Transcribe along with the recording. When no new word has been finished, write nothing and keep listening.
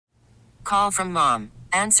call from mom.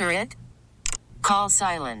 Answer it. Call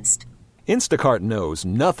silenced. Instacart knows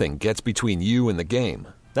nothing gets between you and the game.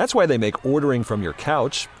 That's why they make ordering from your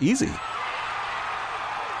couch easy.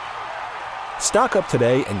 Stock up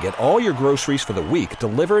today and get all your groceries for the week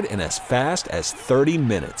delivered in as fast as 30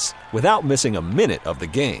 minutes without missing a minute of the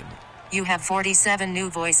game. You have 47 new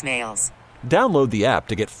voicemails. Download the app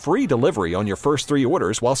to get free delivery on your first 3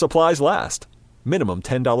 orders while supplies last. Minimum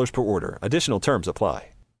 $10 per order. Additional terms apply.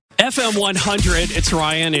 FM 100, it's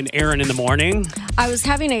Ryan and Erin in the morning. I was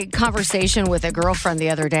having a conversation with a girlfriend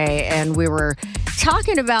the other day, and we were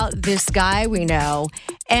talking about this guy we know,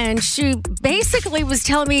 and she basically was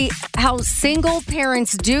telling me how single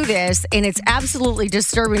parents do this, and it's absolutely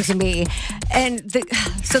disturbing to me. And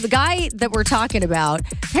so the guy that we're talking about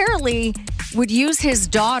apparently would use his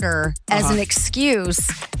daughter as an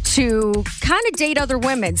excuse to kind of date other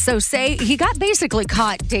women. So say he got basically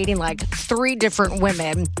caught dating like 3 different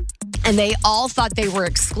women, and they all thought they were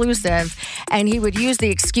exclusive. And he would use the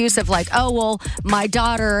excuse of like, oh, well, my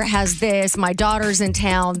daughter has this, my daughter's in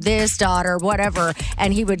town, this daughter, whatever.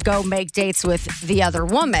 And he would go make dates with the other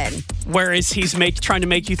woman. Whereas he's trying to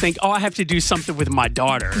make you think, oh, I have to do something with my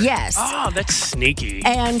daughter. Yes. Oh, that's sneaky.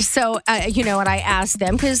 And so, and I asked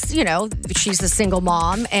them because, she's a single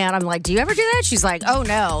mom. And I'm like, do you ever do that? She's like, oh,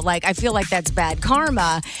 no. Like, I feel like that's bad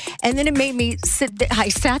karma. And then it made me I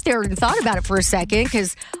sat there and thought about it for a second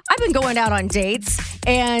because I've been going out on dates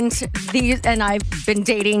and I've been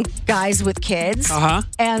dating guys with kids.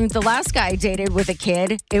 And the last guy I dated with a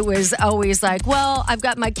kid, it was always like, well, I've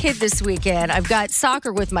got my kid this weekend. I've got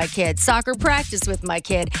soccer with my kid, soccer practice with my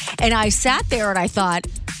kid. And I sat there and I thought,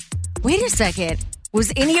 wait a second.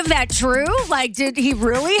 Was any of that true? Like, did he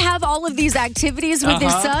really have all of these activities with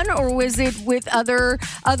his son, or was it with other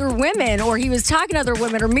women, or he was talking to other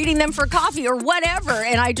women, or meeting them for coffee, or whatever?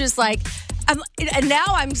 And I just and now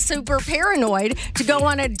I'm super paranoid to go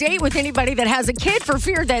on a date with anybody that has a kid for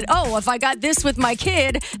fear that, oh, if I got this with my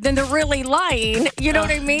kid, then they're really lying. You know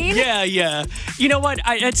what I mean? Yeah. You know what?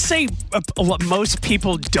 I'd say most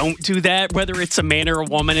people don't do that, whether it's a man or a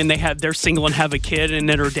woman and they're single and have a kid and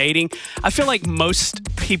then are dating. I feel like most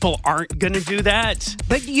people aren't going to do that.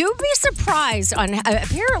 But you'd be surprised on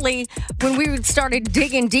apparently when we started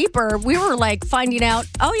digging deeper, we were like finding out,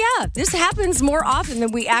 oh yeah, this happens more often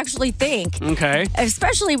than we actually think. Okay.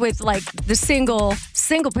 Especially with like the single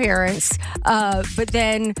parents. But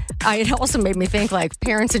then it also made me think like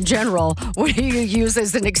parents in general, what do you use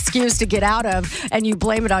as an excuse to get out of and you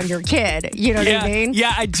blame it on your kid? You know what I mean?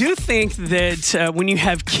 Yeah, I do think that when you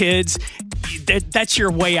have kids, that's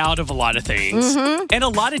your way out of a lot of things. And a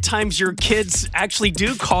lot of times your kids actually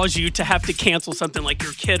do cause you to have to cancel something, like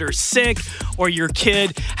your kid are sick, or your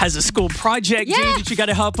kid has a school project due that you got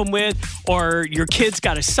to help them with, or your kid's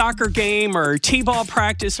got a soccer game or t-ball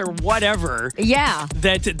practice or whatever. Yeah.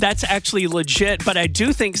 That's actually legit. But I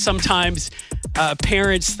do think sometimes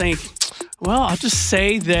parents think, well, I'll just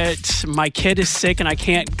say that my kid is sick and I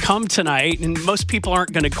can't come tonight, and most people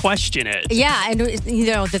aren't going to question it. Yeah, and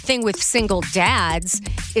the thing with single dads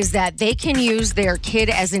is that they can use their kid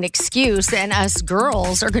as an excuse, and us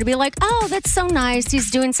girls are going to be like, oh, that's so nice, he's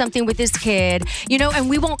doing something with his kid, and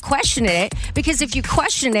we won't question it, because if you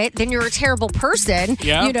question it, then you're a terrible person,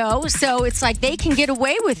 so it's like they can get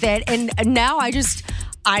away with it, and now I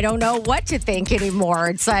don't know what to think anymore.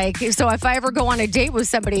 It's like, so if I ever go on a date with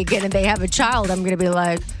somebody again and they have a child, I'm going to be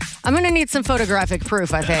like, I'm going to need some photographic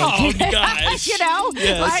proof, I think. Oh, gosh.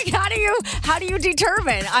 Yes. Like, how do you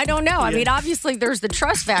determine? I don't know. Yeah. I mean, obviously there's the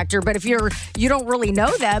trust factor, but if you don't really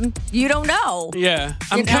know them, you don't know. Yeah.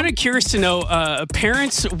 I'm kind of curious to know,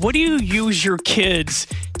 parents, what do you use your kids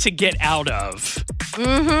to get out of?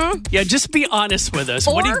 Yeah, just be honest with us.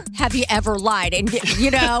 Or have you ever lied? And,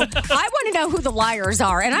 I want to know who the liars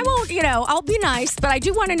are. And I won't, I'll be nice, but I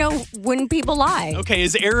do want to know when people lie. Okay,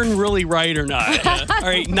 is Erin really right or not? All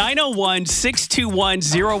right,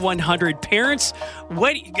 901-621-0100. Parents,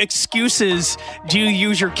 what excuses do you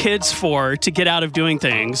use your kids for to get out of doing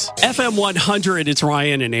things? FM 100, it's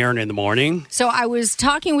Ryan and Erin in the morning. So I was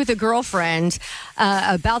talking with a girlfriend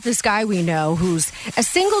about this guy we know who's a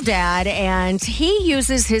single dad, and he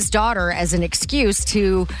uses his daughter as an excuse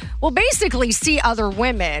to, basically see other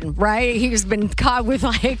women, right? He's been caught with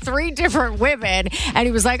like 3 different women, and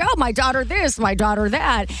he was like, oh, my daughter this, my daughter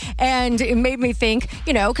that. And it made me think,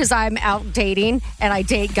 because I'm out dating, and I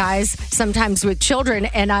date guys sometimes with children,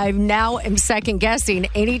 and I now am second guessing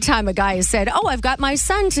anytime a guy has said, oh, I've got my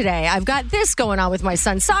son today, I've got this going on with my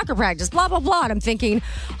son's soccer practice, blah, blah, blah. And I'm thinking,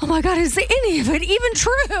 oh my God, is any of it even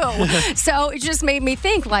true? So it just made me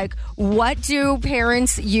think, like, What do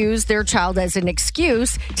parents use their child as an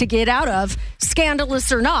excuse to get out of,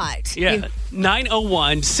 scandalous or not? Yeah.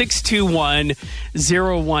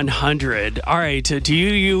 901-621-0100. All right. Do you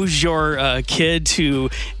use your kid to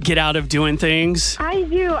get out of doing things? I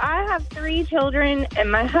do. I have 3 children,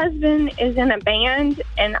 and my husband is in a band,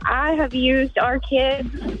 and I have used our kids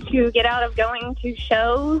to get out of going to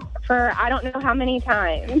shows for I don't know how many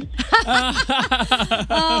times.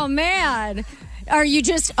 Oh, man. Are you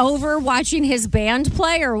just over watching his band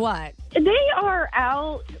play or what? They are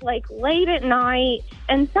out like late at night,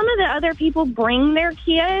 and some of the other people bring their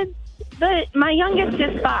kids, but my youngest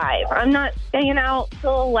is 5. I'm not staying out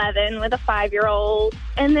till 11 with a 5-year-old.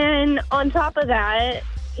 And then on top of that,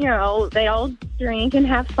 you know, they all drink and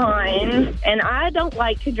have fun, and I don't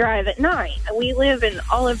like to drive at night. We live in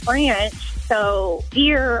Olive Branch, so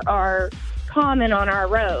deer are common on our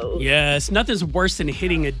road. Yes, nothing's worse than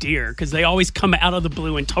hitting a deer because they always come out of the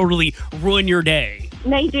blue and totally ruin your day.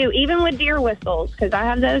 They do, even with deer whistles, because I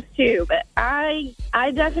have those too. But I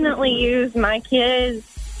definitely use my kids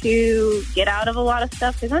to get out of a lot of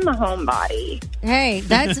stuff because I'm a homebody. Hey,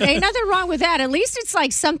 ain't nothing wrong with that. At least it's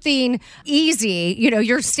like something easy. You know,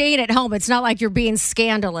 you're staying at home. It's not like you're being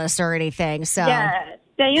scandalous or anything. So yeah,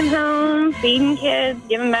 staying home, feeding kids,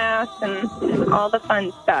 giving baths, and all the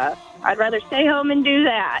fun stuff. I'd rather stay home and do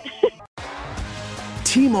that.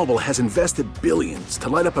 T-Mobile has invested billions to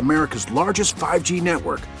light up America's largest 5G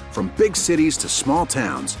network, from big cities to small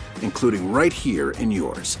towns, including right here in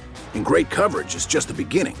yours. And great coverage is just the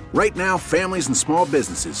beginning. Right now, families and small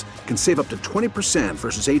businesses can save up to 20%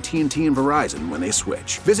 versus AT&T and Verizon when they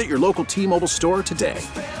switch. Visit your local T-Mobile store today.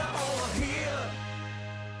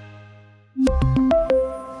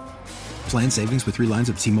 Plan savings with 3 lines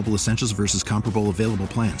of T-Mobile Essentials versus comparable available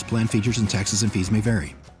plans. Plan features and taxes and fees may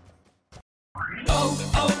vary.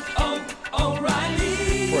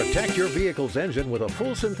 Protect your vehicle's engine with a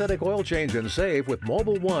full synthetic oil change and save with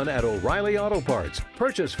Mobile One at O'Reilly Auto Parts.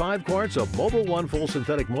 Purchase 5 quarts of Mobile One full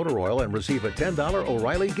synthetic motor oil and receive a $10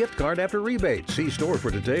 O'Reilly gift card after rebate. See store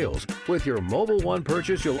for details. With your Mobile One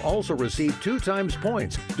purchase, you'll also receive 2 times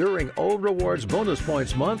points during Old Rewards Bonus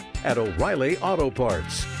Points Month at O'Reilly Auto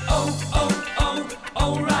Parts.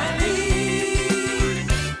 O'Reilly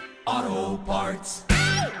Auto Parts.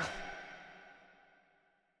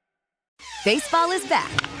 Baseball is back,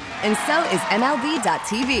 and so is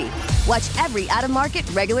MLB.tv. Watch every out-of-market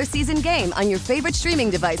regular season game on your favorite streaming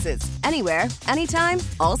devices, anywhere, anytime,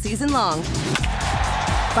 all season long.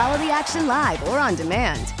 Follow the action live or on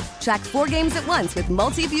demand. Track 4 games at once with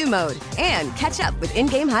multi-view mode and catch up with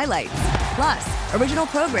in-game highlights. Plus, original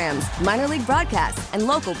programs, minor league broadcasts, and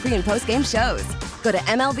local pre- and post-game shows. Go to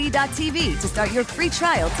MLB.tv to start your free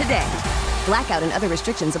trial today. Blackout and other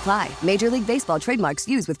restrictions apply. Major League Baseball trademarks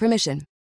used with permission.